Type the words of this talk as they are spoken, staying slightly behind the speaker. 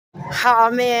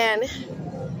Oh man,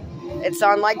 it's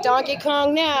on like Donkey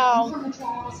Kong now.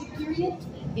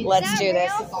 Let's do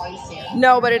this.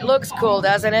 No, but it looks cool,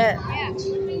 doesn't it? Yeah.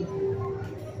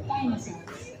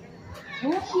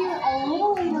 We're here a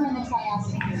little later in the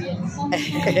Triassic period,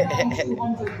 sometime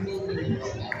around 200 million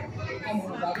years ago, and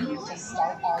we're ready to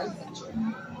start our adventure.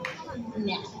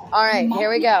 Now, all right, here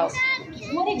we go.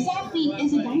 What exactly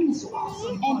is a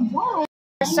dinosaur, and why?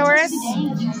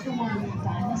 Therizinosaurus. Use the word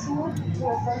dinosaur to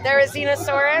refer to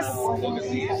Therizinosaurus.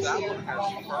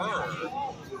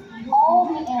 all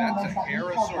the animals that we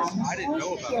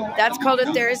call dinosaurs. That's called a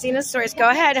Therizinosaurus. Go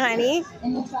ahead, honey.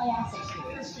 In the Triassic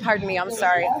period. Pardon me, I'm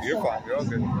sorry. You're fine. You're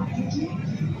okay.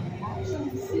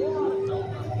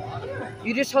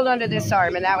 You just hold on to this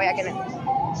arm, and that way I can.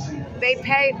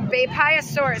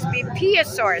 Bapiosaurus.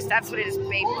 Bapiosaurus. That's what it is.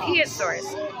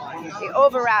 Bapiosaurus. The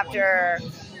oviraptor.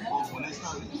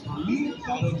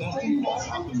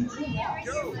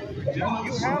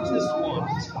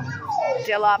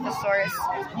 Dilophosaurus.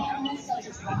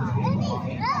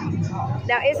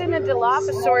 Now, isn't a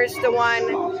Dilophosaurus the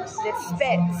one that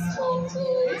spits?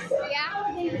 Yeah.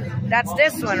 That's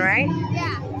this one, right?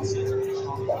 Yeah.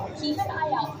 Keep an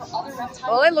eye out for other reptiles.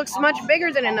 Well, it looks much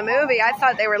bigger than in the movie. I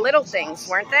thought they were little things,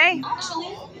 weren't they?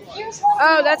 Actually, here's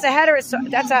Oh, that's a heterosaurus.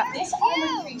 That's a this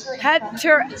armored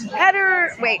creature.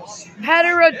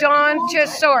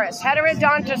 heterodontosaurus.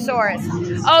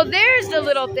 Heterodontosaurus. Oh, there's the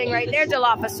little thing right there,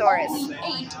 Dilophosaurus.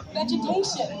 Ate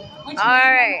vegetation. Which All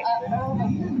right.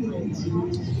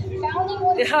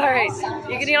 All right.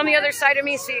 You can be on the other side of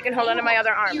me so you can hold onto my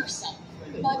other arm.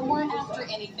 But we're after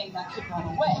anything that could run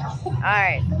away. All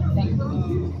right.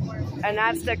 And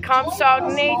that's the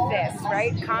Compsognathus,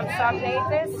 right?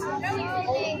 Compsognathus?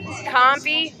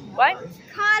 Compy? What?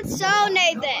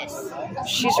 Compsognathus.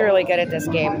 She's really good at this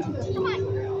game.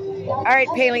 All right,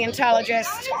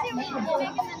 paleontologist.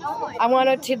 I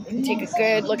wanted to take a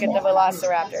good look at the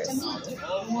velociraptors.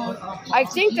 I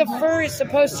think the fur is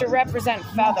supposed to represent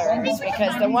feathers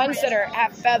because the ones that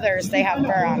have feathers, they have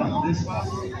fur on them.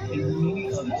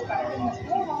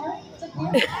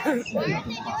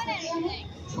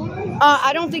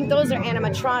 I don't think those are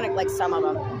animatronic like some of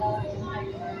them.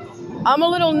 I'm a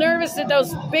little nervous that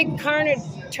those big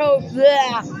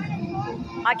carnotaurus.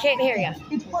 I can't hear you.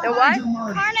 The what?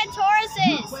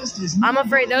 Carnotauruses. I'm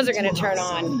afraid those are going to turn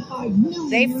on.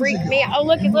 They freak me out. Oh,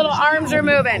 look, his little arms are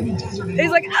moving. He's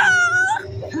like, ah!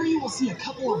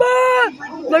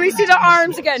 Let me see the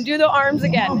arms again. Do the arms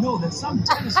again. Know that some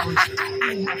dinosaurs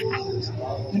only have feathers.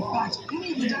 In fact,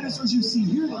 any of the dinosaurs you see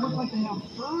here that look like they have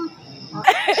fur are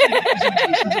actually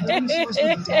representations of dinosaurs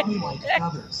with downy-like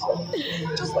feathers.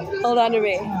 Just like this. Hold on to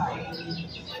me.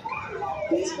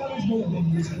 These feathers may have been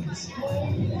used for display,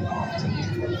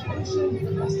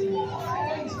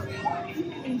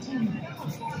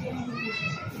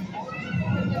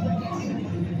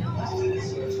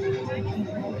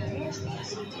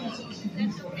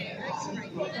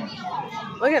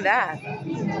 Look at that.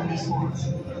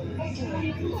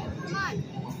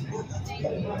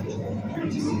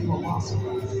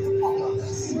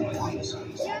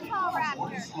 Utah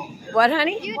raptor. What,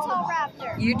 honey? Utah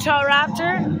raptor. Utah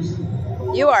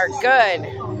raptor? You are good.